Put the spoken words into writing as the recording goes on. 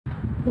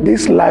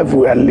This life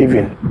we are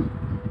living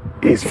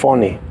is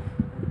funny.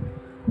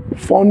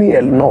 Funny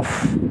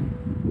enough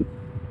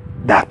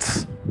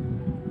that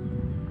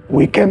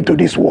we came to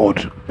this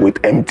world with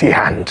empty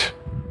hand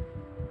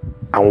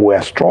and we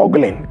are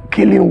struggling,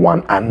 killing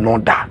one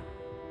another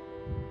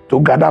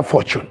to gather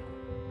fortune.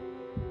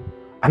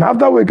 And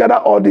after we gather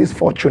all this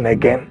fortune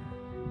again,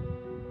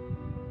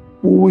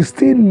 we will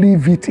still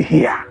leave it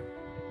here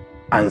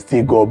and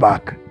still go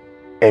back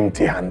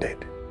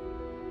empty-handed.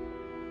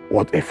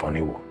 What a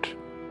funny world.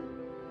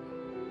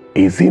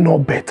 Is it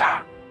not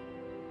better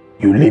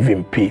you live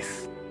in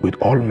peace with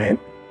all men?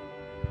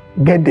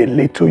 Get the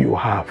little you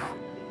have.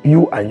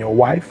 You and your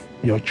wife,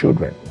 your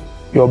children,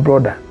 your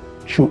brother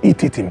should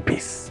eat it in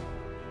peace.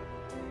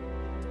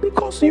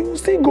 Because you will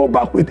still go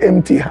back with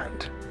empty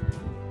hand.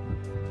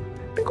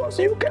 Because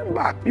you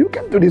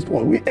came to this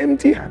world with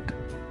empty hand.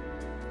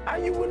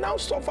 And you will now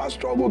suffer,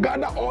 struggle,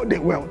 gather all the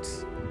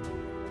wealth.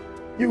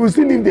 You will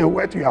still leave the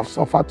wealth you have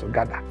suffered to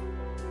gather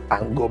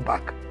and go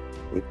back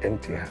with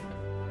empty hand.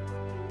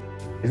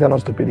 Is that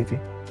not stupidity?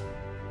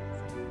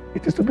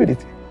 It is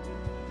stupidity.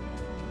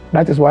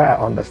 That is why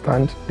I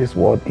understand this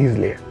word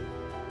easily.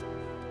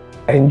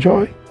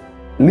 Enjoy,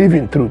 live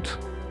in truth.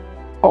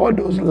 All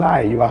those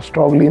lies you are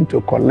struggling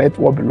to collect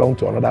what belongs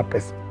to another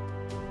person.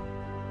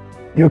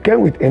 You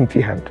came with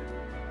empty hand.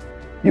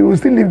 You will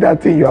still leave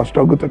that thing you have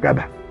struggled to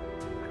gather.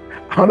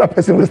 Another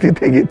person will still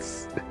take it.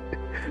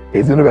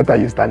 It's no better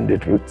you stand the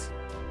truth.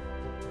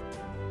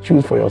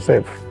 Choose for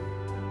yourself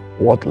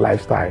what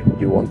lifestyle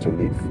you want to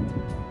live.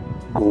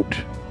 Good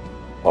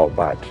or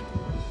bad.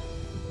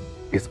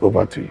 It's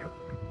over to you.